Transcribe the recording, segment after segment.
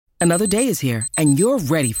Another day is here, and you're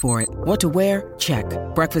ready for it. What to wear? Check.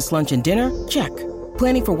 Breakfast, lunch, and dinner? Check.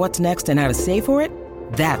 Planning for what's next and how to save for it?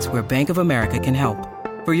 That's where Bank of America can help.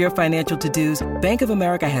 For your financial to-dos, Bank of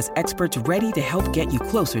America has experts ready to help get you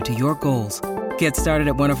closer to your goals. Get started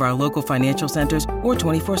at one of our local financial centers or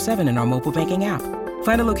 24/7 in our mobile banking app.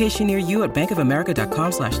 Find a location near you at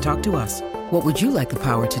bankofamerica.com/talktous. What would you like the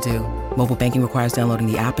power to do? Mobile banking requires downloading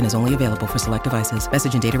the app and is only available for select devices.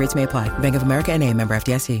 Message and data rates may apply. Bank of America N.A., member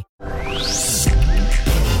FDIC.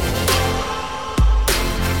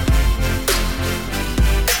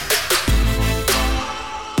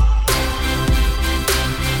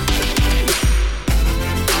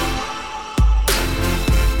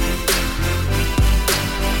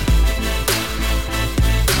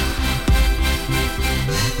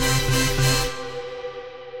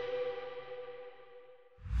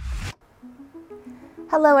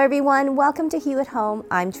 Hello everyone, welcome to Hue at Home.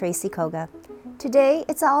 I'm Tracy Koga. Today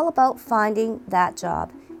it's all about finding that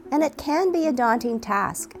job, and it can be a daunting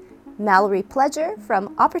task. Mallory Pledger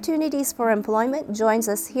from Opportunities for Employment joins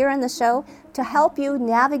us here on the show to help you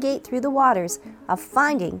navigate through the waters of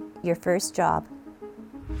finding your first job.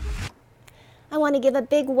 I want to give a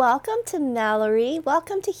big welcome to Mallory.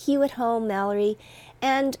 Welcome to Hue at Home, Mallory.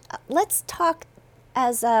 And let's talk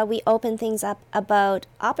as we open things up about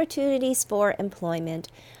Opportunities for Employment.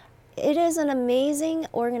 It is an amazing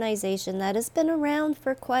organization that has been around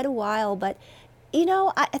for quite a while, but you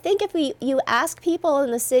know, I think if you ask people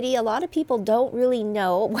in the city, a lot of people don't really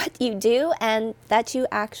know what you do and that you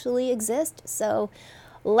actually exist. So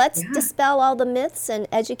let's dispel all the myths and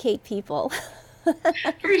educate people.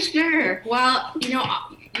 For sure. Well, you know,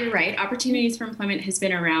 you're right. Opportunities for Employment has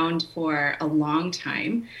been around for a long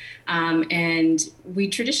time. And we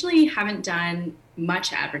traditionally haven't done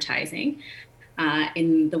much advertising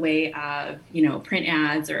in the way of, you know, print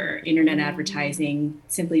ads or internet advertising,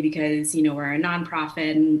 simply because, you know, we're a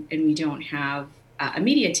nonprofit and we don't have a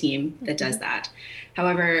media team that does that.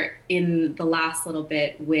 However, in the last little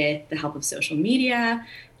bit, with the help of social media,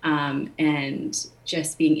 and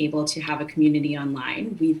just being able to have a community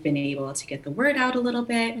online, we've been able to get the word out a little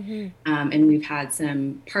bit. And we've had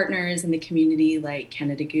some partners in the community like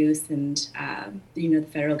Canada Goose and, you know, the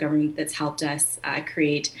federal government that's helped us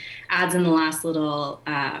create ads in the last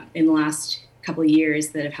couple of years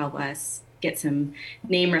that have helped us get some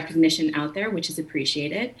name recognition out there, which is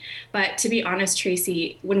appreciated. But to be honest,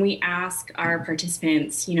 Tracy, when we ask our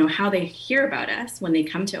participants, you know, how they hear about us when they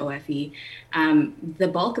come to OFE, the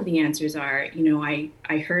bulk of the answers are, you know,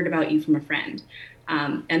 I heard about you from a friend.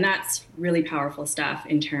 And that's really powerful stuff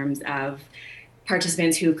in terms of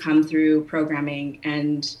participants who come through programming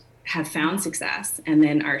and have found success and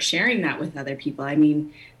then are sharing that with other people. I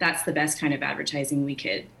mean, that's the best kind of advertising we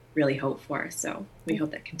could really hope for. So we hope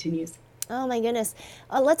that continues. Oh my goodness.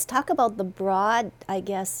 Let's talk about the broad, I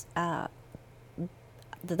guess,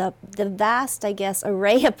 the vast, I guess,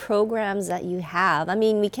 array of programs that you have. I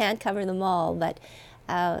mean, we can't cover them all, but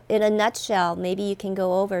in a nutshell, maybe you can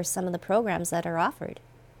go over some of the programs that are offered.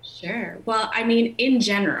 Sure. Well, I mean, in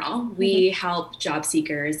general, we help job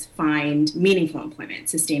seekers find meaningful employment,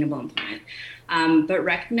 sustainable employment, but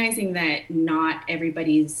recognizing that not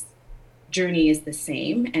everybody's journey is the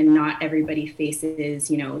same and not everybody faces,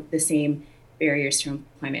 you know, the same barriers to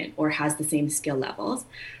employment or has the same skill levels.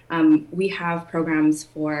 We have programs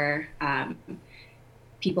for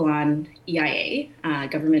people on EIA,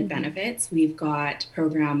 government benefits. We've got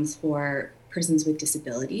programs for persons with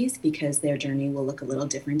disabilities because their journey will look a little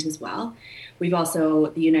different as well. We've also,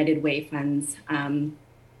 the United Way funds an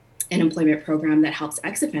employment program that helps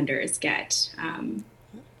ex-offenders get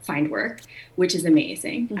find work, which is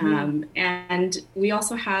amazing. And we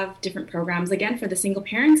also have different programs, again, for the single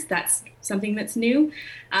parents. That's something that's new.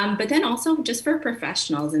 But then also just for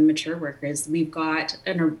professionals and mature workers, we've got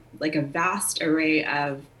a vast array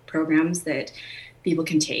of programs that people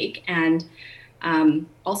can take and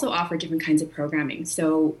also offer different kinds of programming.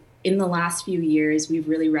 So in the last few years, we've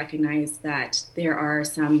really recognized that there are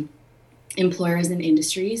some employers and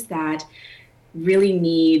industries that really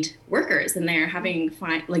need workers and they're having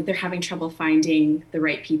trouble finding the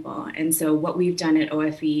right people. And so what we've done at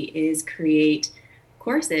OFE is create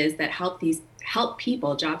courses that help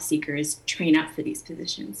people, job seekers, train up for these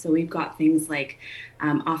positions. So we've got things like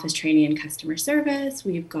office training and customer service.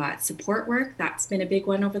 We've got support work. That's been a big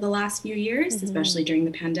one over the last few years, especially during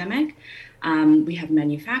the pandemic. We have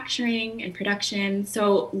manufacturing and production.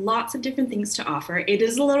 So lots of different things to offer. It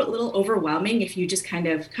is a little overwhelming if you just kind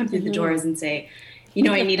of come through the doors and say, you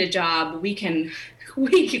know, I need a job. We've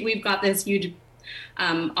got this huge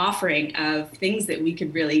offering of things that we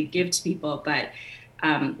could really give to people. But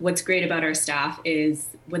what's great about our staff is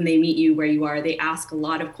when they meet you where you are, they ask a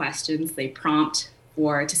lot of questions, they prompt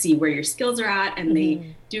to see where your skills are at, and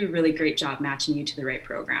they do a really great job matching you to the right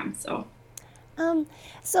program.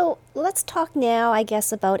 So let's talk now, I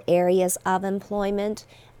guess, about areas of employment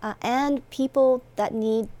and people that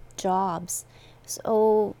need jobs.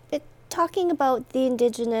 So talking about the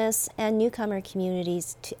Indigenous and newcomer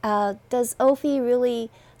communities, does OFI really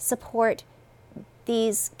support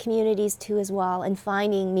these communities too as well in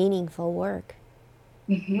finding meaningful work?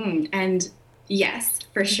 And yes,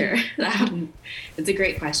 for sure. It's a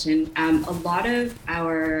great question. A lot of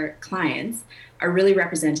our clients are really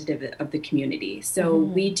representative of the community. So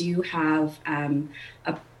we do have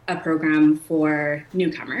a program for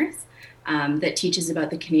newcomers that teaches about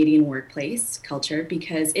the Canadian workplace culture,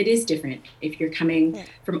 because it is different. If you're coming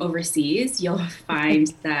from overseas, you'll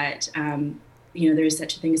find that there's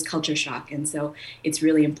such a thing as culture shock. And so it's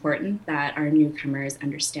really important that our newcomers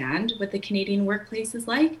understand what the Canadian workplace is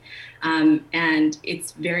like. And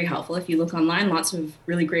it's very helpful. If you look online, lots of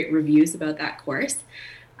really great reviews about that course.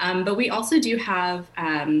 But we also do have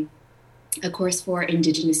a course for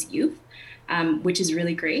Indigenous youth, which is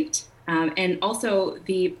really great. And also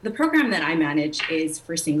the program that I manage is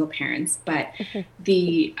for single parents, but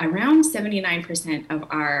around 79% of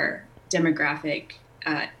our demographic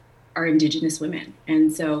are Indigenous women.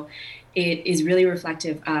 And so it is really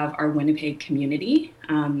reflective of our Winnipeg community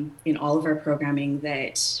in all of our programming,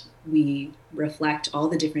 that we reflect all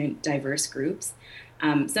the different diverse groups.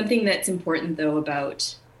 Something that's important, though,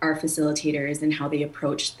 about our facilitators and how they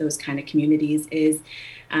approach those kind of communities is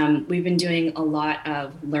we've been doing a lot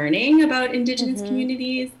of learning about Indigenous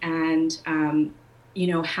communities and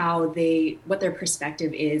what their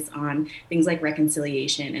perspective is on things like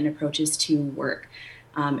reconciliation and approaches to work.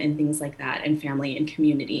 And things like that, and family and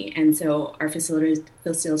community. And so our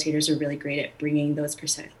facilitators are really great at bringing those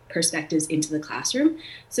perspectives into the classroom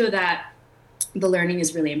so that the learning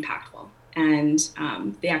is really impactful and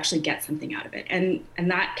they actually get something out of it. And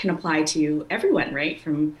that can apply to everyone, right,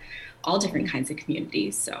 from all different kinds of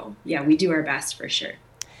communities. So yeah, we do our best for sure.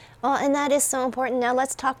 Well, and that is so important. Now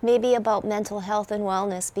let's talk maybe about mental health and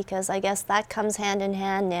wellness, because I guess that comes hand in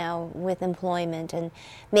hand now with employment and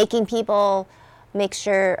making people making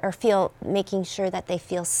sure that they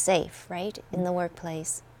feel safe, right, in the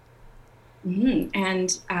workplace.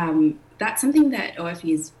 And that's something that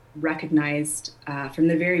OFE's recognized from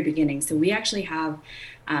the very beginning. So we actually have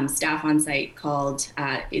staff on site called,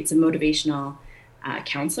 it's a motivational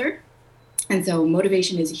counselor. And so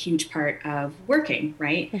motivation is a huge part of working,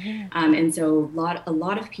 right? And so a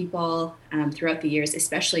lot of people throughout the years,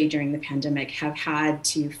 especially during the pandemic, have had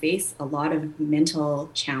to face a lot of mental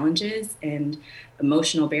challenges and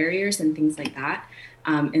emotional barriers and things like that.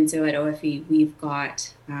 And so at OFE, we've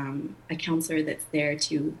got a counselor that's there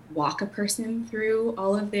to walk a person through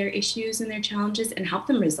all of their issues and their challenges and help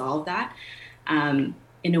them resolve that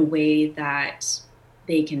in a way that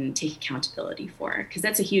they can take accountability for, because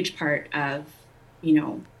that's a huge part of,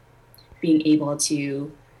 being able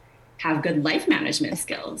to have good life management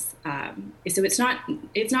skills. So it's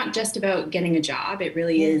not just about getting a job. It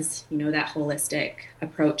really is, that holistic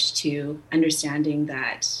approach to understanding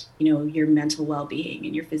that, your mental well-being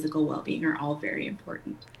and your physical well-being are all very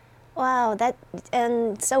important. Wow,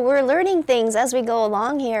 and so we're learning things as we go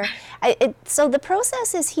along here. So the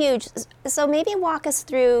process is huge. So maybe walk us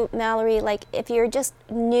through, Mallory, like if you're just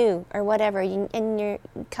new or whatever, and you're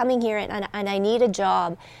coming here and I need a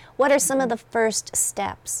job, what are some of the first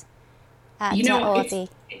steps at OFE?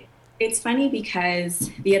 It's funny because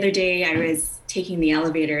the other day I was taking the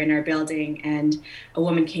elevator in our building and a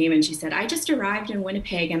woman came and she said, I just arrived in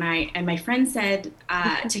Winnipeg and my friend said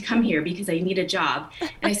to come here because I need a job. And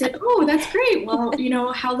I said, oh, that's great. Well,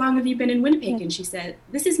 how long have you been in Winnipeg? And she said,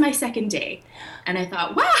 this is my second day. And I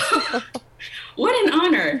thought, wow, what an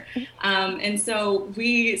honor. And so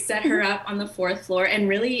we set her up on the 4th floor, and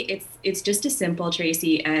really it's just as simple,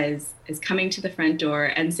 Tracy, as coming to the front door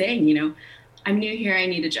and saying, I'm new here, I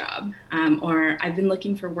need a job, or I've been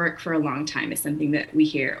looking for work for a long time is something that we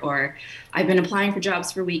hear, or I've been applying for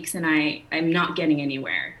jobs for weeks and I'm not getting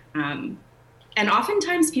anywhere. And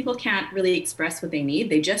oftentimes people can't really express what they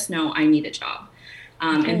need, they just know I need a job.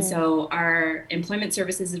 And so our employment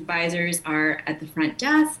services advisors are at the front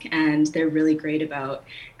desk, and they're really great about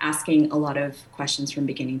asking a lot of questions from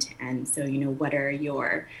beginning to end. So, what are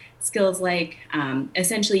your skills like?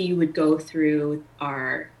 Essentially, you would go through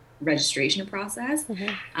our registration process,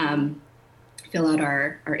 fill out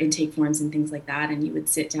our intake forms and things like that, and you would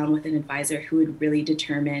sit down with an advisor who would really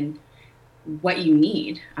determine what you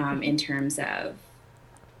need in terms of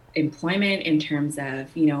employment, in terms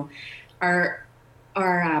of,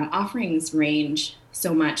 our offerings range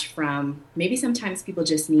so much from maybe sometimes people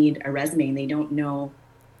just need a resume and they don't know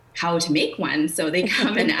how to make one. So they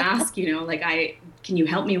come and ask, like, can you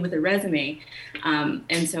help me with a resume?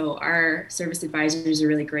 And so our service advisors are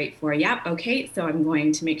really great for, okay, so I'm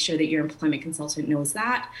going to make sure that your employment consultant knows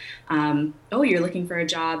that. Oh, you're looking for a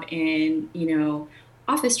job in,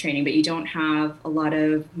 office training, but you don't have a lot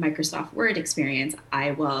of Microsoft Word experience.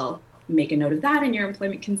 I will make a note of that, and your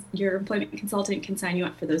employment consultant can sign you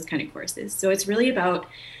up for those kind of courses. So it's really about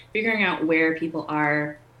figuring out where people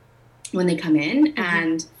are when they come in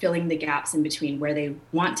and filling the gaps in between where they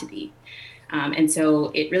want to be. And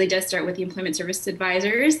so it really does start with the employment service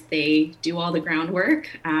advisors. They do all the groundwork,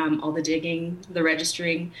 all the digging, the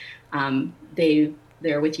registering.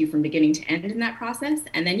 They're with you from beginning to end in that process.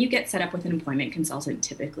 And then you get set up with an employment consultant,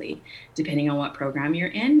 typically, depending on what program you're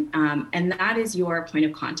in. And that is your point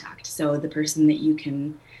of contact. So the person that you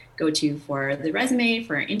can go to for the resume,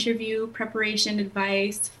 for interview preparation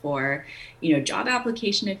advice, for job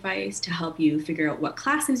application advice, to help you figure out what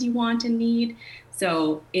classes you want and need.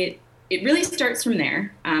 So it really starts from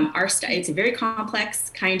there. It's a very complex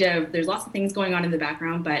kind of, there's lots of things going on in the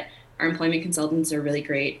background, but our employment consultants are really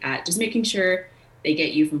great at just making sure they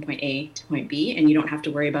get you from point A to point B, and you don't have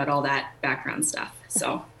to worry about all that background stuff.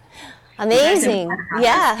 So amazing.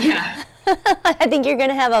 Yeah. I think you're going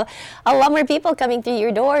to have a lot more people coming through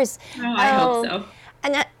your doors. Oh, I hope so.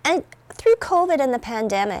 And through COVID and the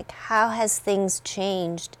pandemic, how has things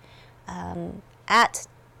changed at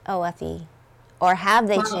OFE? Or have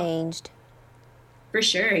they changed? For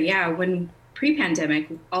sure, yeah. When pre-pandemic,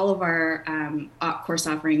 all of our course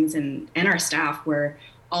offerings and our staff were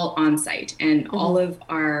all on site, and all of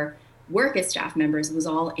our work as staff members was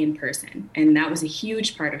all in person. And that was a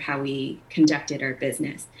huge part of how we conducted our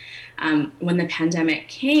business. When the pandemic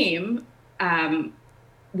came,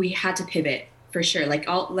 we had to pivot for sure. Like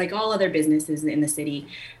all other businesses in the city,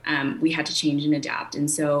 we had to change and adapt. And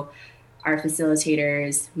so our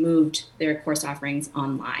facilitators moved their course offerings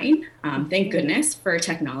online. Thank goodness for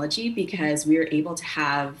technology, because we were able to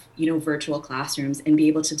have, virtual classrooms and be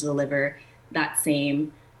able to deliver that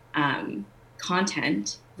same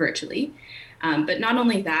content virtually. But not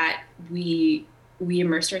only that, we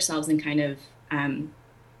immersed ourselves in kind of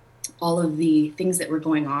all of the things that were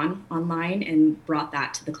going on online and brought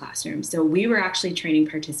that to the classroom. So we were actually training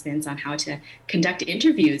participants on how to conduct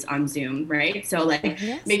interviews on Zoom, right? So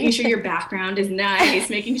making sure your background is nice,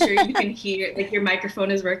 making sure you can hear, your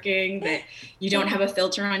microphone is working, that you don't have a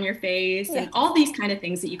filter on your face, and all these kind of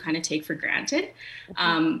things that you kind of take for granted.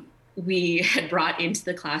 We had brought into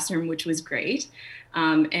the classroom, which was great.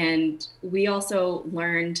 And we also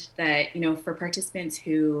learned that, for participants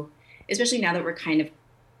who, especially now that we're kind of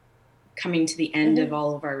coming to the end of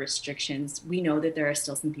all of our restrictions, we know that there are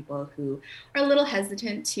still some people who are a little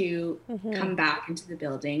hesitant to come back into the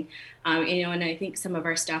building. And I think some of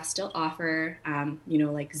our staff still offer,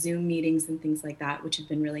 like Zoom meetings and things like that, which have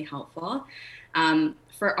been really helpful.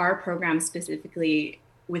 For our program specifically,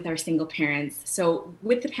 with our single parents. So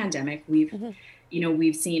with the pandemic, we've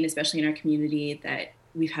seen, especially in our community, that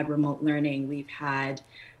we've had remote learning. We've had,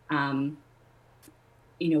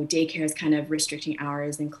 daycares kind of restricting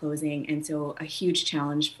hours and closing. And so a huge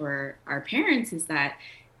challenge for our parents is that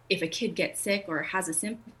if a kid gets sick or has a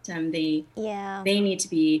symptom, they need to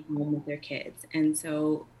be home with their kids. And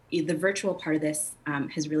so the virtual part of this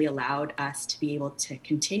has really allowed us to be able to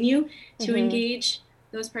continue to engage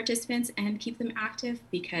those participants and keep them active,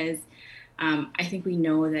 because I think we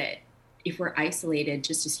know that if we're isolated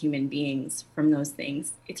just as human beings from those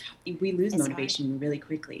things, we lose motivation hard. Really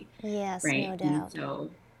quickly. Yes, right? No doubt. And so,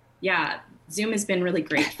 Zoom has been really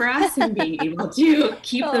great for us in being able to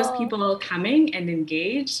keep those people coming and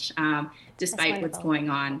engaged, despite what's going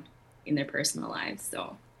on in their personal lives.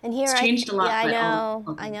 So. And here it's changed a lot. Yeah,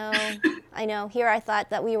 I know. Here I thought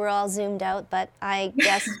that we were all Zoomed out, but I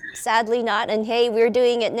guess sadly not. And hey, we're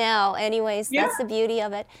doing it now. Anyways, that's the beauty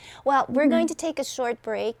of it. Well, we're going to take a short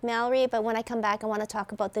break, Mallory, but when I come back, I want to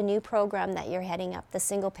talk about the new program that you're heading up, the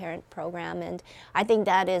single parent program. And I think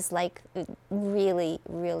that is really,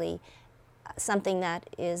 really something that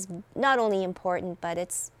is not only important, but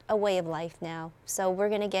it's a way of life now. So we're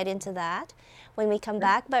going to get into that when we come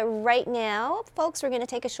back. But right now, folks, we're going to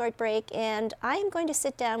take a short break, and I am going to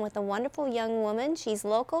sit down with a wonderful young woman. She's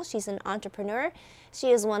local. She's an entrepreneur.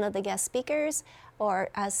 She is one of the guest speakers, or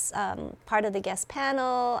as part of the guest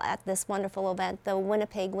panel at this wonderful event, the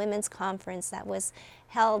Winnipeg Women's Conference that was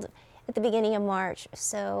held at the beginning of March.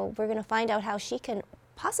 So we're going to find out how she can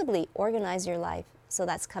possibly organize your life. So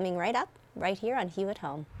that's coming right up, right here on Hugh at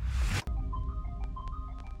Home.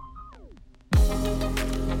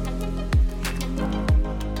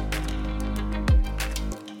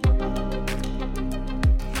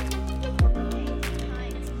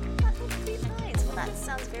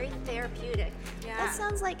 therapeutic. Yeah. That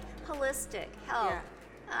sounds like holistic health. Yeah.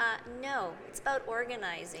 No, it's about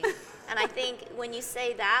organizing. And I think when you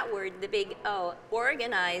say that word, the big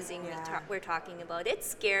organizing we're talking about, it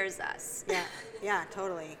scares us. Yeah, yeah,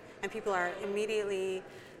 totally. And people are immediately,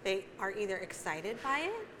 they are either excited by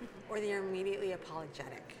it or they are immediately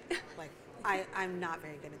apologetic. Like, I'm not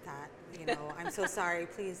very good at that. I'm so sorry.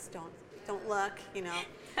 Please don't look. I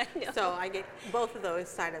know. So I get both of those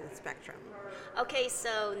side of the spectrum. Okay,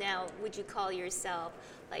 so now would you call yourself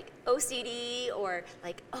like OCD or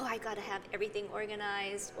like, I got to have everything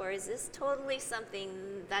organized, or is this totally something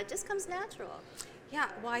that just comes natural? Yeah,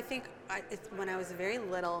 well, I think when I was a very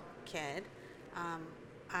little kid,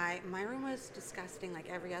 my room was disgusting like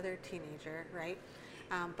every other teenager, right?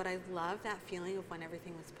 But I loved that feeling of when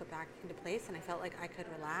everything was put back into place and I felt like I could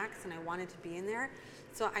relax and I wanted to be in there.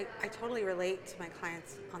 So I totally relate to my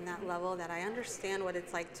clients on that level, that I understand what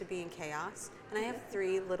it's like to be in chaos. And I have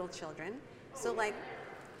 3 little children. So like,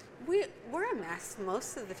 we're a mess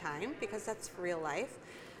most of the time because that's real life.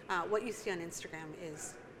 What you see on Instagram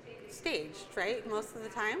is staged, right? Most of the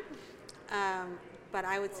time. But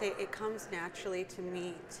I would say it comes naturally to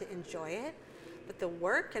me to enjoy it. But the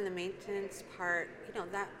work and the maintenance part,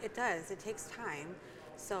 that it does. It takes time.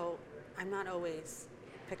 So I'm not always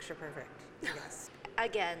picture perfect, I guess.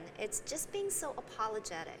 Again, it's just being so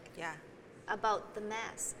apologetic about the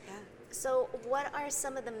mess. Yeah. So what are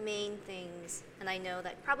some of the main things, and I know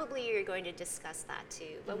that probably you're going to discuss that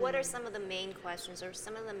too, but what are some of the main questions or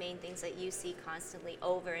some of the main things that you see constantly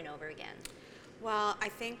over and over again? Well, I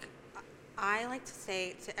think I like to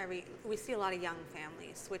say we see a lot of young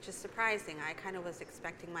families, which is surprising. I kind of was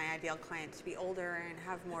expecting my ideal client to be older and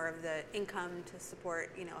have more of the income to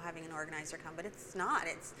support, having an organizer come, but it's not.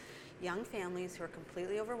 It's young families who are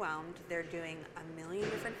completely overwhelmed. They're doing a million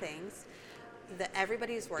different things.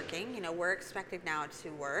 Everybody's working. We're expected now to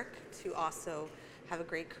work, to also have a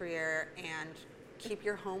great career and keep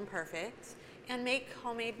your home perfect and make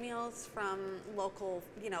homemade meals from local,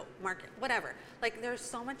 market, whatever. Like, there's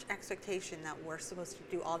so much expectation that we're supposed to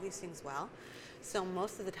do all these things well. So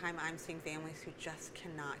most of the time I'm seeing families who just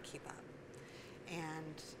cannot keep up.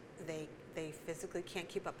 And they physically can't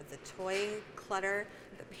keep up with the toy clutter,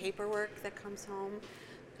 the paperwork that comes home.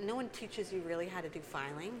 No one teaches you really how to do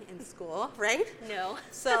filing in school, right? No.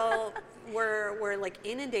 So we're like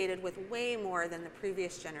inundated with way more than the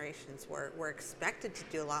previous generations were. We're expected to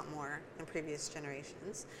do a lot more than previous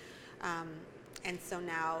generations. And so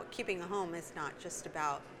now keeping a home is not just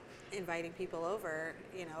about inviting people over,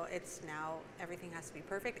 it's now everything has to be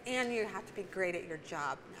perfect and you have to be great at your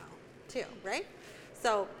job now too, right?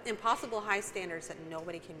 So impossible high standards that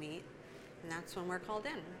nobody can meet, and that's when we're called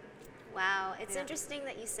in. Wow, it's interesting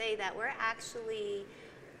that you say that. We're actually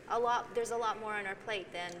there's a lot more on our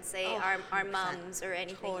plate than, say, our mums or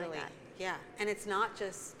anything like that. Yeah, and it's not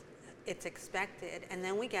just, it's expected. And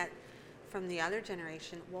then we get from the other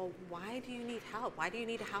generation, well, why do you need help? Why do you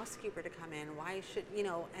need a housekeeper to come in? Why should,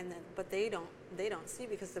 but they don't see,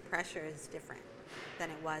 because the pressure is different than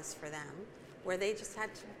it was for them, where they just had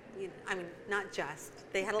to, not just,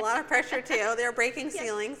 they had a lot of pressure too. They were breaking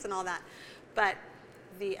ceilings and all that. But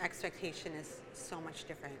the expectation is so much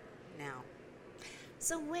different now.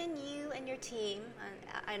 So when you and your team,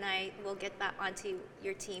 and I will get back onto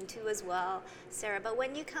your team too as well, Sarah, but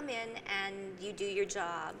when you come in and you do your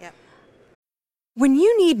job, When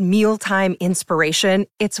you need mealtime inspiration,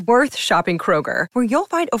 it's worth shopping Kroger, where you'll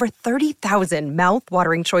find over 30,000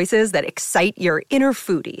 mouth-watering choices that excite your inner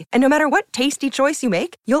foodie. And no matter what tasty choice you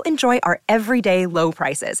make, you'll enjoy our everyday low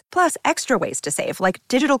prices, plus extra ways to save, like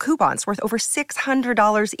digital coupons worth over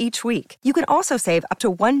 $600 each week. You can also save up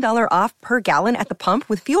to $1 off per gallon at the pump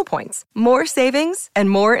with fuel points. More savings and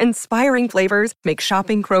more inspiring flavors make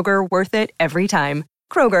shopping Kroger worth it every time.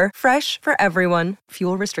 Kroger, fresh for everyone.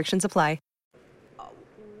 Fuel restrictions apply.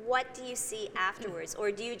 what do you see afterwards?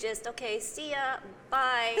 Or do you just, okay, see ya,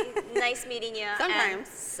 bye, nice meeting you, Sometimes. and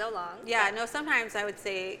so long? Yeah, no, sometimes I would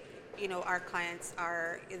say, our clients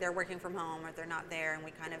they're working from home or they're not there, and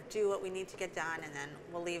we kind of do what we need to get done, and then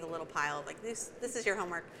we'll leave a little pile of like, this is your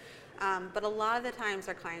homework. But a lot of the times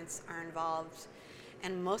our clients are involved,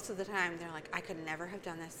 and most of the time they're like, I could never have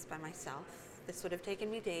done this by myself. This would have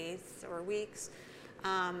taken me days or weeks.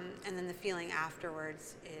 And then the feeling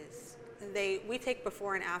afterwards is we take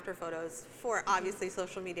before and after photos for obviously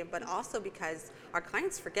social media, but also because our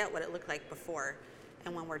clients forget what it looked like before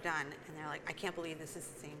and when we're done, and they're like, I can't believe this is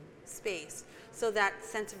the same space. So that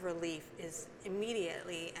sense of relief is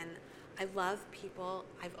immediately, and I love people.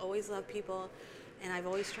 I've always loved people, and I've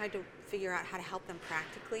always tried to figure out how to help them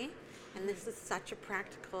practically, and this is such a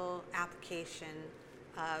practical application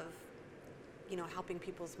of helping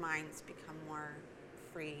people's minds become more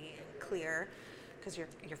free and clear, because you're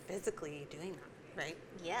physically doing that, right?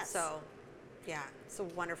 Yes. So, yeah, it's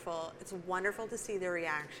wonderful to see their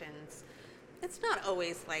reactions. It's not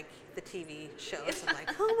always like the TV shows of like,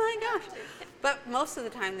 oh my gosh, but most of the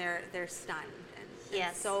time they're stunned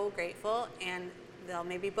and so grateful, and they'll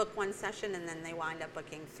maybe book one session and then they wind up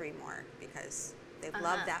booking 3 more because they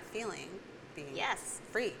love that feeling, being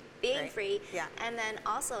free. Being free. Yeah. And then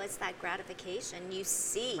also it's that gratification. You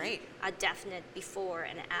see a definite before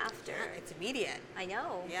and after. Yeah, it's immediate. I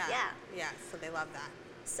know. Yeah. So they love that.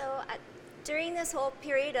 So during this whole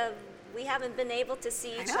period of we haven't been able to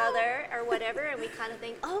see each other or whatever, and we kind of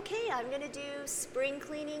think, okay, I'm going to do spring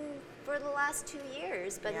cleaning for the last 2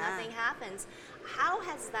 years, but nothing happens. How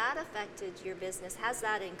has that affected your business? Has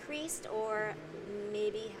that increased, or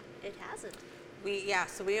maybe it hasn't?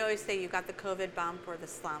 So we always say you got the COVID bump or the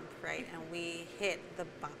slump, right? And we hit the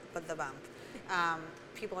bump.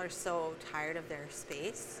 People are so tired of their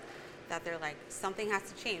space that they're like, something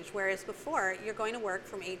has to change. Whereas before, you're going to work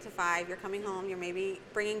from 8 to 5, you're coming home, you're maybe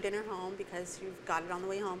bringing dinner home because you've got it on the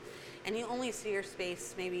way home, and you only see your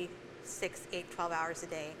space maybe 6, 8, 12 hours a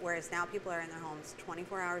day. Whereas now people are in their homes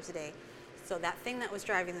 24 hours a day. So that thing that was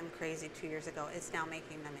driving them crazy 2 years ago is now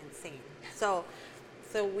making them insane. So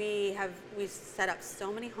we set up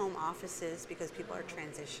so many home offices because people are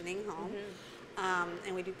transitioning home.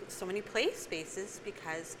 And we do so many play spaces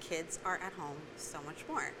because kids are at home so much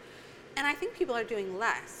more. And I think people are doing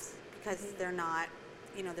less because they're not,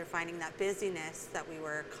 they're finding that busyness that we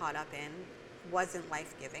were caught up in wasn't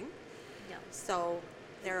life-giving. No. So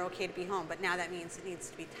they're okay to be home, but now that means it needs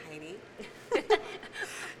to be tidy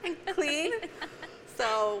and clean.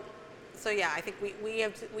 So yeah, I think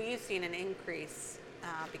we've seen an increase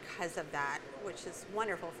because of that, which is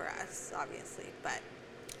wonderful for us, obviously, but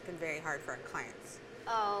it's been very hard for our clients.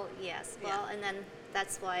 Oh, yes. Well, and then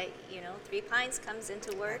that's why, Three Pines comes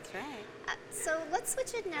into work. That's right. So let's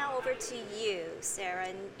switch it now over to you, Sarah,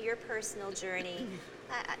 and your personal journey.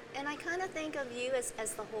 And I kind of think of you as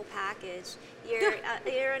the whole package.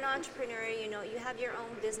 You're an entrepreneur, you have your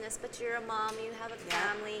own business, but you're a mom, you have a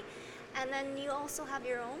family, and then you also have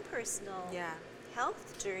your own personal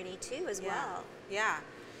health journey too as well. Yeah.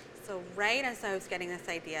 So right as I was getting this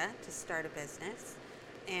idea to start a business,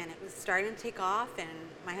 and it was starting to take off, and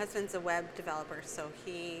my husband's a web developer, so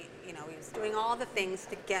he was doing all the things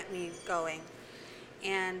to get me going.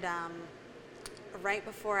 And right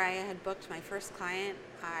before I had booked my first client,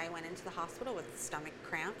 I went into the hospital with stomach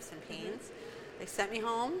cramps and pains. They sent me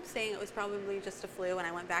home saying it was probably just a flu, and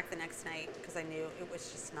I went back the next night because I knew it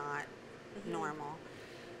was just not normal.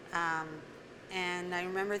 And I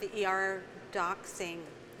remember the ER doc saying,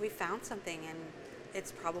 we found something and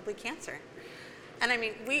it's probably cancer. And I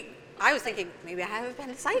mean, I was thinking maybe I have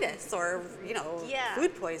appendicitis or,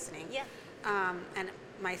 food poisoning. Yeah. And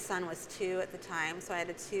my son was 2 at the time, so I had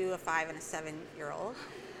a 2, a 5, and a 7-year-old.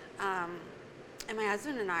 And my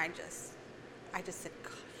husband and I just said,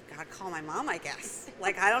 you gotta call my mom, I guess.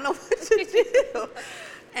 Like, I don't know what to do.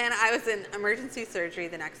 And I was in emergency surgery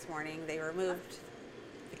the next morning. They removed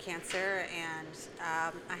the cancer, and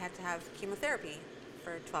I had to have chemotherapy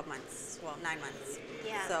for 12 months, 9 months.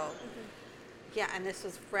 Yeah. So, yeah, and this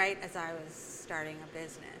was right as I was starting a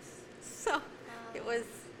business. So it was,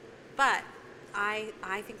 but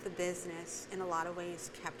I think the business in a lot of ways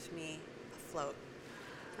kept me afloat.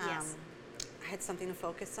 Yes. I had something to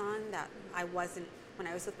focus on that I wasn't, when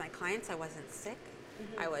I was with my clients, I wasn't sick.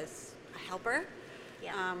 I was a helper.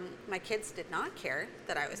 Yeah. My kids did not care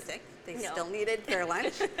that I was sick. They still needed their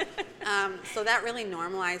lunch. So that really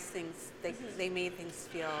normalized things. They made things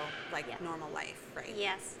feel like normal life, right?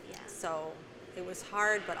 Yes. So it was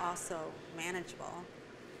hard, but also manageable.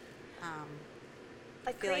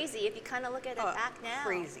 But crazy, if you kind of look at it back now.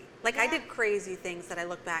 Crazy. Like I did crazy things that I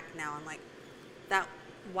look back now and like,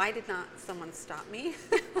 why did not someone stop me?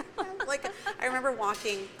 Like I remember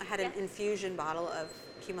I had an infusion bottle of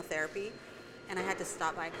chemotherapy, and I had to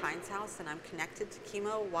stop by a client's house, and I'm connected to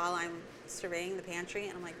chemo while I'm surveying the pantry,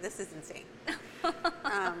 and I'm like, this is insane.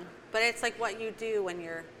 But it's like what you do when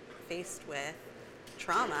you're faced with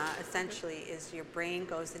trauma, essentially, is your brain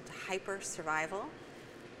goes into hyper survival,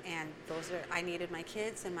 and I needed my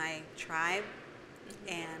kids and my tribe,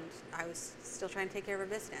 and I was still trying to take care of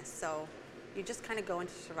a business, so you just kind of go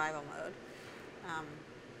into survival mode.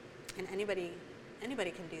 And anybody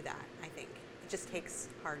can do that, I think. It just takes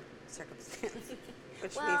hard circumstance,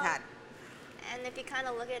 which we've had. And if you kind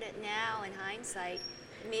of look at it now in hindsight,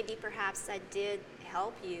 maybe perhaps that did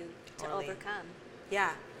help you to overcome.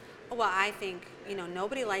 Yeah. Well, I think,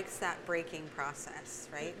 nobody likes that breaking process,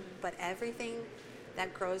 right? But everything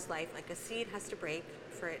that grows life. Like a seed has to break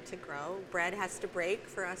for it to grow. Bread has to break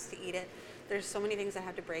for us to eat it. There's so many things that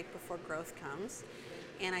have to break before growth comes.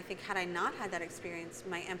 And I think had I not had that experience,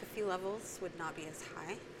 my empathy levels would not be as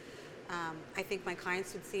high. I think my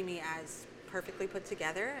clients would see me as perfectly put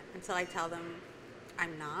together until I tell them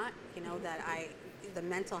I'm not, that the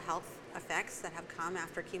mental health effects that have come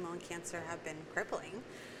after chemo and cancer have been crippling.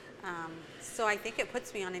 So I think it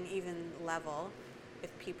puts me on an even level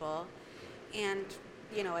with people. And,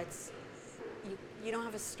 it's, you don't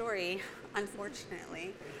have a story,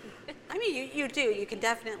 unfortunately. I mean, you do. You can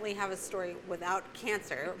definitely have a story without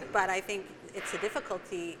cancer, but I think it's the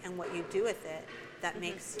difficulty and what you do with it that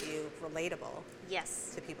makes you relatable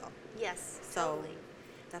to people. Yes, so totally.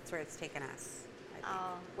 That's where it's taken us.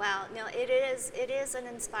 Oh, wow. No, it is an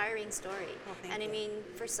inspiring story. Well, and you. I mean,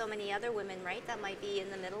 for so many other women, right, that might be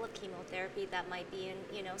in the middle of chemotherapy, that might be in,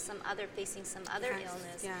 facing some other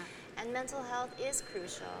illness. Yeah. And mental health is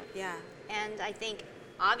crucial. Yeah. And I think,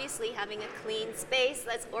 obviously, having a clean space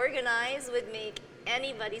that's organized would make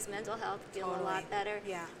anybody's mental health feel a lot better.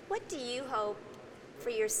 Yeah. What do you hope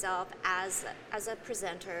for yourself as a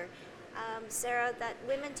presenter, Sarah, that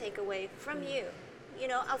women take away from you?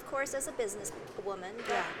 Of course, as a business woman,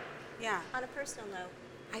 but on a personal note.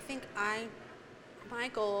 I think my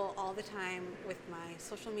goal all the time with my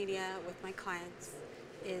social media, with my clients,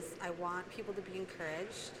 is I want people to be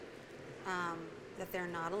encouraged that they're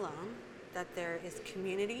not alone, that there is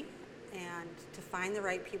community, and to find the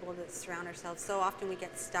right people to surround ourselves. So often we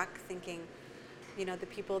get stuck thinking, the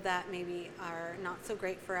people that maybe are not so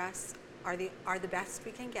great for us are the best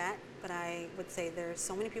we can get, but I would say there's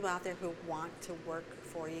so many people out there who want to work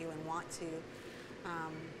for you and want to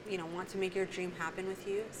make your dream happen with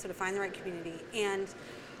you. So to find the right community, and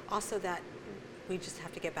also that we just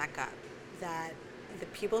have to get back up. That the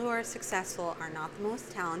people who are successful are not the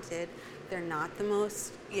most talented, they're not the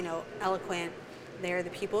most eloquent. They're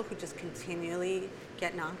the people who just continually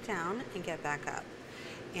get knocked down and get back up.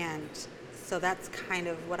 And so that's kind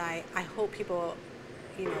of what I hope people,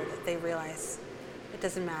 that they realize it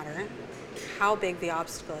doesn't matter how big the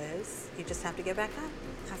obstacle is, you just have to get back up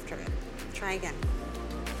after it. Try again.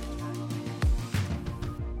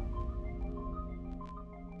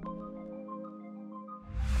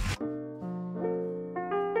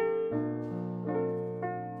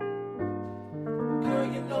 Girl,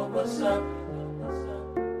 you know what's up.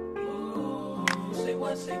 Ooh, say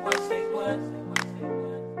what, say what, say what.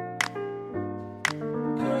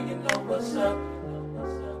 Girl, you know what's up.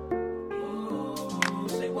 Ooh,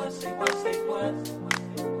 say what, say what, say what.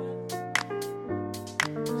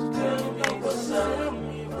 So tell me what's up.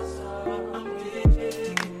 I'm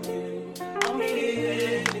begging you. I'm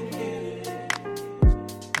begging you.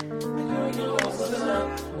 Girl, you know what's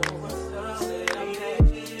up. Say I'm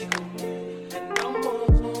begging you. And I'm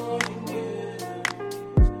wanting you.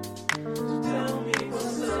 So tell me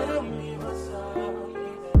what's up. Tell me what's up.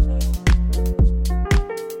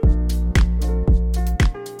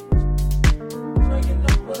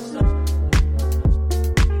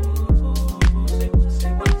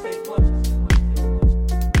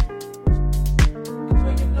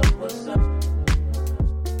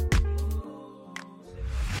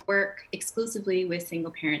 Work exclusively with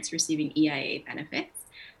single parents receiving EIA benefits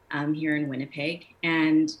here in Winnipeg,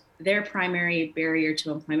 and their primary barrier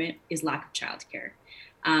to employment is lack of childcare.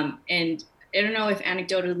 And I don't know if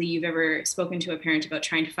anecdotally you've ever spoken to a parent about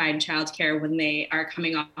trying to find childcare when they are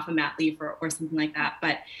coming off a mat leave or something like that,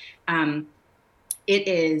 but it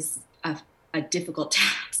is a difficult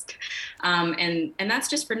task. And that's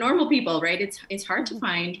just for normal people, right? It's hard to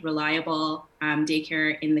find reliable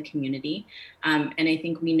daycare in the community. And I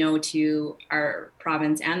think we know too, our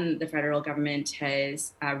province and the federal government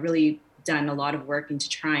has really done a lot of work into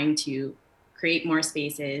trying to create more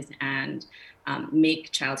spaces and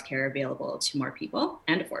make childcare available to more people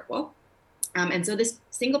and affordable. And so this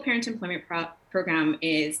single parent employment program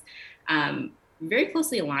is very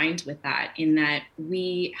closely aligned with that, in that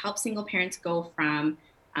we help single parents go from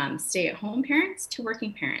stay-at-home parents to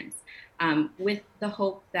working parents, with the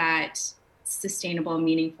hope that sustainable,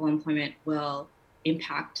 meaningful employment will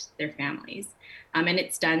impact their families. And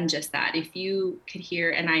it's done just that. If you could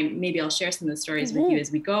hear, and maybe I'll share some of the stories with you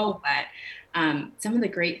as we go, but some of the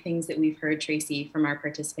great things that we've heard, Tracy, from our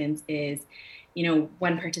participants is,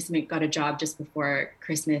 one participant got a job just before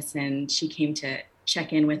Christmas, and she came to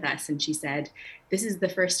check in with us, and she said, "This is the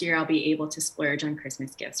first year I'll be able to splurge on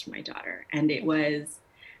Christmas gifts for my daughter." And it was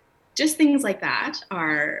just things like that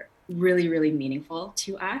are really, really meaningful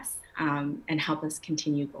to us, and help us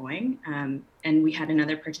continue going. And we had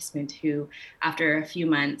another participant who, after a few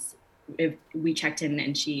months, if we checked in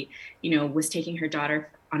and she, you know, was taking her daughter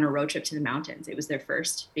on a road trip to the mountains. It was their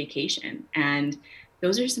first vacation. And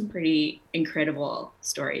those are some pretty incredible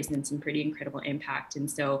stories and some pretty incredible impact. And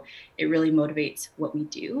so it really motivates what we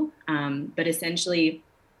do. But essentially,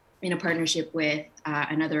 in a partnership with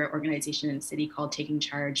another organization in the city called Taking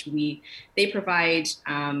Charge, they provide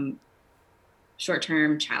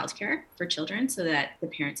short-term childcare for children so that the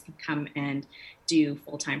parents can come and do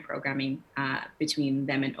full-time programming between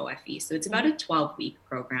them and OFE. So it's about a 12-week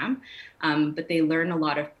program, but they learn a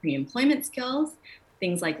lot of pre-employment skills,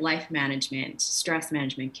 things like life management, stress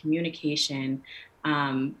management, communication,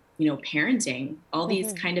 parenting, all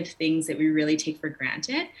these kind of things that we really take for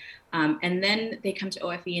granted. And then they come to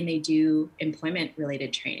OFE and they do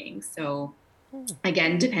employment-related training. So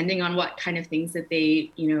again, depending on what kind of things that they,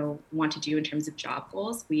 want to do in terms of job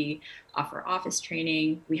goals, we offer office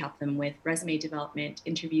training. We help them with resume development,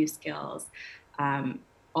 interview skills,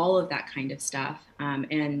 all of that kind of stuff.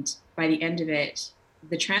 And by the end of it,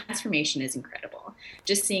 the transformation is incredible.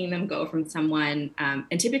 Just seeing them go from someone,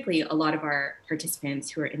 and typically a lot of our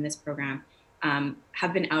participants who are in this program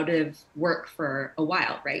have been out of work for a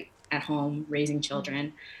while, right? At home, raising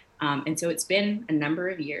children. And so it's been a number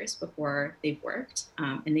of years before they've worked,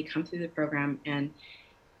 and they come through the program, and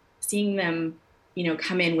seeing them,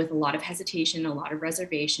 come in with a lot of hesitation, a lot of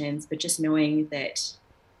reservations, but just knowing that,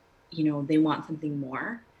 they want something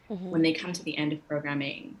more. When they come to the end of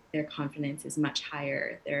programming, their confidence is much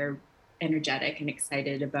higher. They're energetic and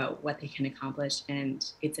excited about what they can accomplish, and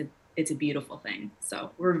it's a beautiful thing.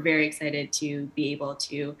 So we're very excited to be able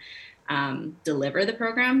to deliver the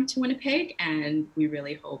program to Winnipeg, and we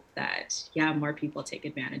really hope that more people take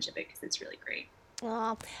advantage of it because it's really great.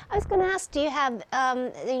 I was going to ask, do you have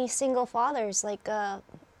any single fathers, like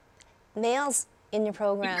males in your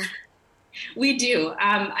program? We do.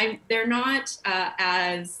 They're not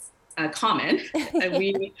as common,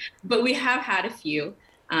 but we have had a few,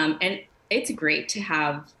 and it's great to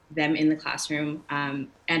have them in the classroom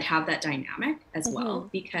and have that dynamic as well,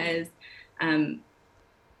 because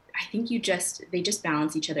I think they just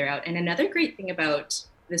balance each other out. And another great thing about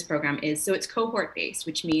this program is, so it's cohort based,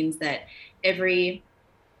 which means that every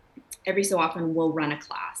so often we'll run a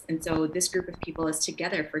class. And so this group of people is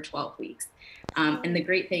together for 12 weeks. And the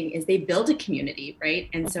great thing is they build a community, right?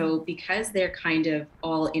 And so because they're kind of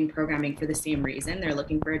all in programming for the same reason, they're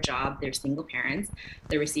looking for a job, they're single parents,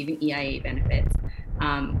 they're receiving EIA benefits,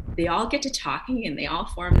 they all get to talking and they all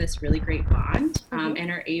form this really great bond, and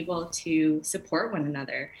are able to support one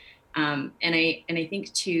another. And I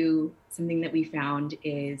think too, something that we found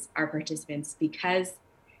is our participants, because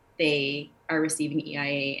they are receiving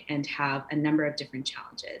EIA and have a number of different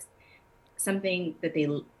challenges, something that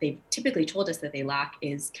they've typically told us that they lack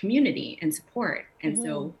is community and support. And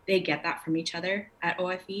so they get that from each other at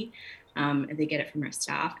OFE, and they get it from our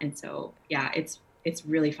staff. And so, it's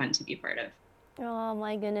really fun to be part of. Oh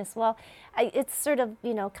my goodness. Well, it's sort of,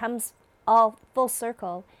 comes all full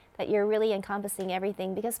circle that you're really encompassing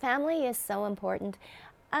everything, because family is so important.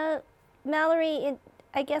 Mallory,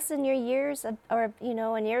 I guess in your years in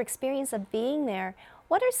your experience of being there,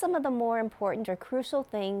 what are some of the more important or crucial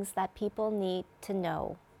things that people need to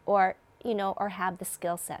know, or have the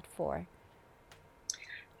skill set for?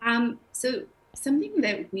 So some things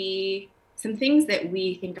that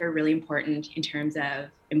we think are really important in terms of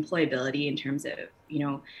employability, in terms of,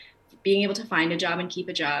 being able to find a job and keep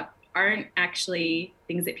a job, aren't actually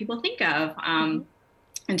things that people think of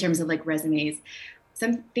in terms of like resumes.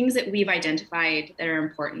 Some things that we've identified that are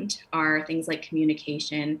important are things like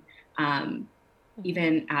communication,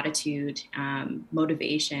 even attitude,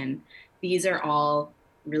 motivation. These are all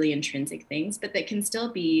really intrinsic things, but that can still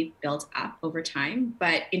be built up over time.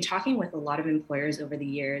 But in talking with a lot of employers over the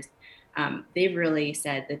years, they've really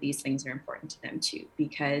said that these things are important to them too,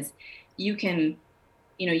 because you can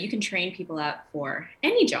train people up for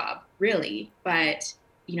any job really, but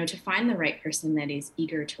to find the right person that is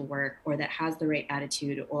eager to work, or that has the right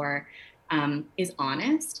attitude, or is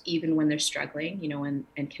honest even when they're struggling,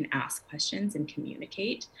 and can ask questions and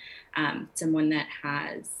communicate. Someone that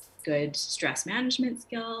has good stress management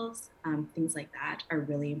skills, things like that are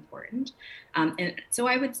really important. And so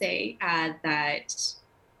I would say that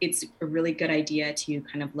it's a really good idea to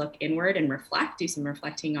kind of look inward and do some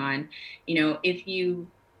reflecting on, if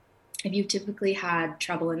you've typically had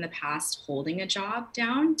trouble in the past holding a job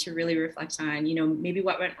down, to really reflect on, maybe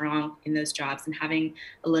what went wrong in those jobs, and having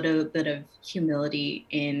a little bit of humility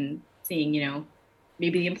in seeing,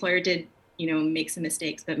 maybe the employer did, make some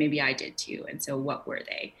mistakes, but maybe I did too. And so what were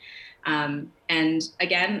they? And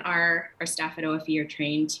again, our staff at OFE are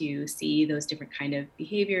trained to see those different kind of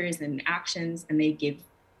behaviors and actions, and they give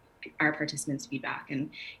our participants' feedback. And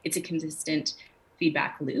it's a consistent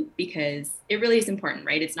feedback loop because it really is important,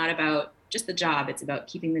 right? It's not about just the job, it's about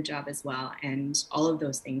keeping the job as well. And all of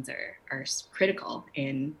those things are critical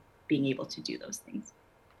in being able to do those things.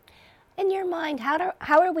 In your mind,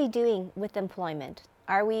 how are we doing with employment?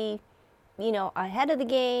 Are we, ahead of the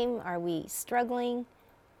game? Are we struggling?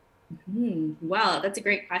 Well, that's a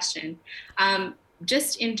great question.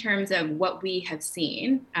 Just in terms of what we have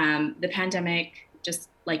seen, the pandemic, just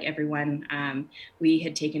like everyone, we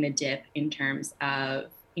had taken a dip in terms of,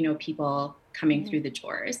 people coming through the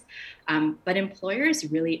doors. But employers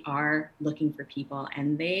really are looking for people,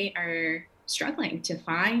 and they are struggling to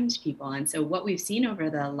find people. And so what we've seen over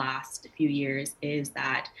the last few years is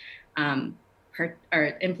that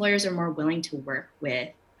employers are more willing to work with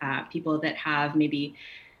people that have maybe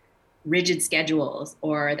rigid schedules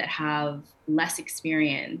or that have less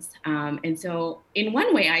experience. And so in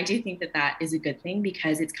one way, I do think that is a good thing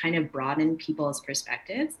because it's kind of broadened people's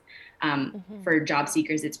perspectives. For job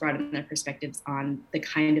seekers, it's broadened their perspectives on the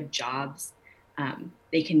kind of jobs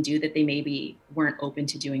they can do that they maybe weren't open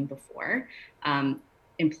to doing before.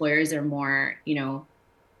 Employers are more,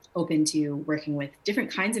 open to working with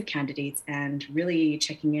different kinds of candidates and really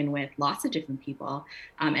checking in with lots of different people.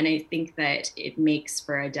 And I think that it makes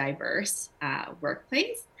for a diverse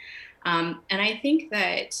workplace. And I think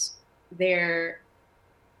that we're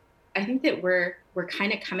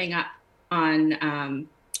kind of coming up on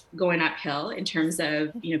going uphill in terms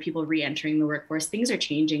of, people re-entering the workforce. Things are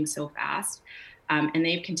changing so fast. And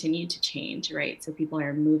they've continued to change, right? So people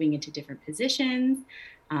are moving into different positions.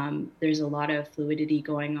 There's a lot of fluidity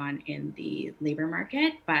going on in the labor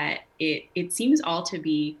market, but it seems all to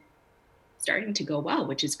be starting to go well,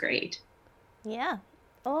 which is great. Yeah.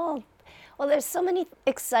 Oh, well, there's so many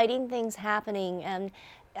exciting things happening. And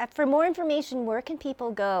for more information, where can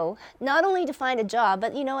people go? Not only to find a job,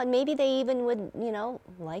 but, and maybe they even would,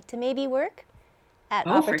 like to maybe work at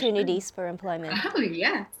opportunities for employment. Oh,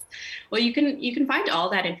 yes. Well, you can find all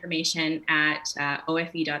that information at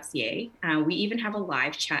ofe.ca. We even have a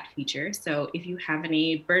live chat feature. So if you have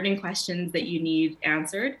any burning questions that you need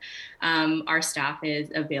answered, our staff is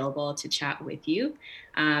available to chat with you.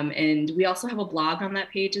 And we also have a blog on that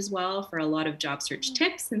page as well for a lot of job search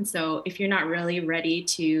tips. And so if you're not really ready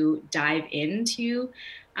to dive into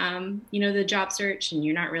the job search and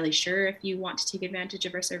you're not really sure if you want to take advantage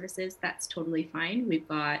of our services, that's totally fine. We've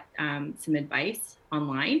got some advice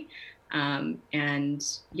online. And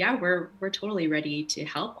yeah, we're totally ready to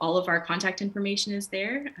help. All of our contact information is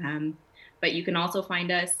there. But you can also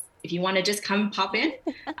find us if you want to just come pop in.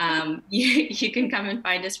 You can come and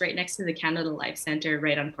find us right next to the Canada Life Centre,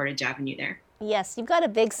 right on Portage Avenue there. Yes, you've got a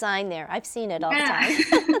big sign there. I've seen it all the time.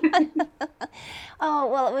 Oh,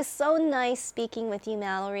 well, it was so nice speaking with you,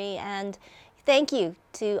 Mallory, and thank you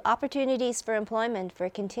to Opportunities for Employment for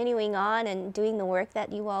continuing on and doing the work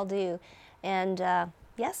that you all do. And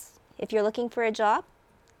yes, if you're looking for a job,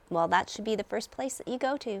 well, that should be the first place that you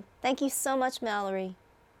go to. Thank you so much, Mallory.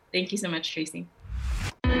 Thank you so much, Tracy.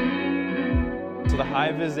 So the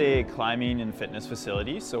Hive is a climbing and fitness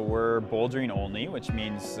facility, so we're bouldering only, which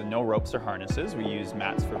means no ropes or harnesses. We use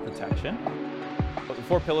mats for protection. The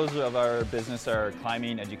 4 pillars of our business are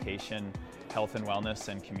climbing, education, health and wellness,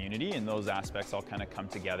 and community, and those aspects all kind of come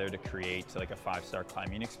together to create like a 5-star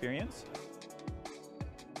climbing experience.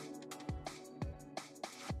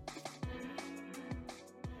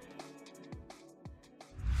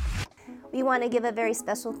 We want to give a very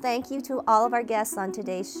special thank you to all of our guests on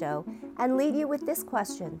today's show and leave you with this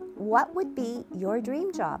question. What would be your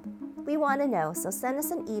dream job? We want to know, so send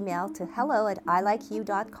us an email to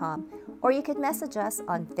hello@ilikeyou.com, or you could message us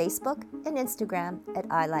on Facebook and Instagram at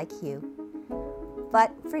ilikeyou.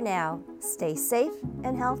 But for now, stay safe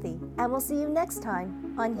and healthy, and we'll see you next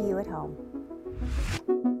time on You at Home.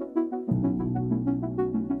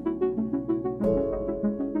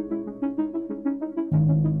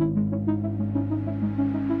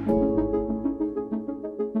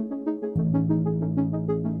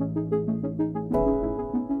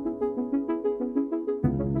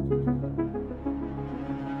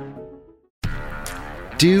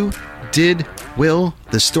 Do, Did, Will,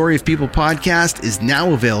 the Story of People podcast is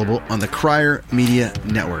now available on the Crier Media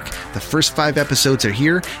Network. The first 5 episodes are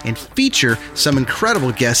here and feature some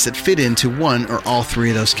incredible guests that fit into one or all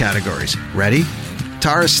 3 of those categories. Ready?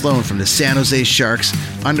 Tara Sloan from the San Jose Sharks,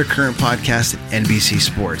 Undercurrent podcast at NBC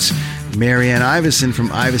Sports. Marianne Iveson from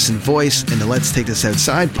Iveson Voice and the Let's Take This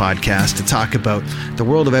Outside podcast to talk about the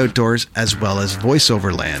world of outdoors as well as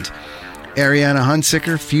voiceover land. Ariana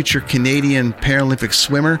Hunsicker, future Canadian Paralympic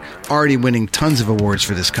swimmer, already winning tons of awards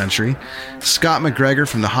for this country. Scott McGregor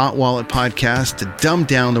from the Hot Wallet podcast to dumb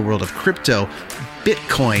down the world of crypto,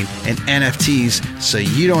 Bitcoin, and NFTs so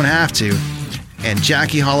you don't have to. And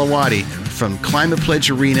Jackie Holowati from Climate Pledge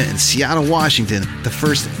Arena in Seattle, Washington, the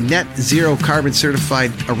first net zero carbon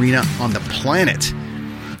certified arena on the planet.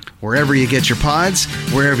 Wherever you get your pods,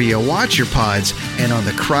 wherever you watch your pods, and on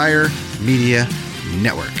the Crier Media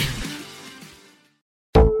Network.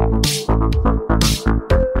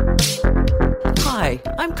 Hi,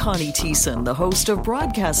 I'm Connie Thiessen, the host of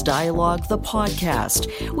Broadcast Dialogue, the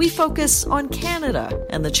podcast. We focus on Canada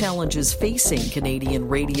and the challenges facing Canadian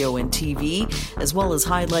radio and TV, as well as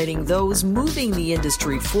highlighting those moving the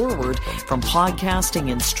industry forward from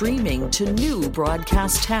podcasting and streaming to new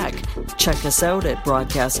broadcast tech. Check us out at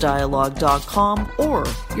broadcastdialogue.com or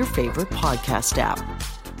your favorite podcast app.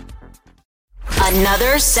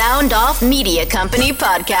 Another Sound Off Media Company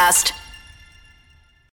podcast.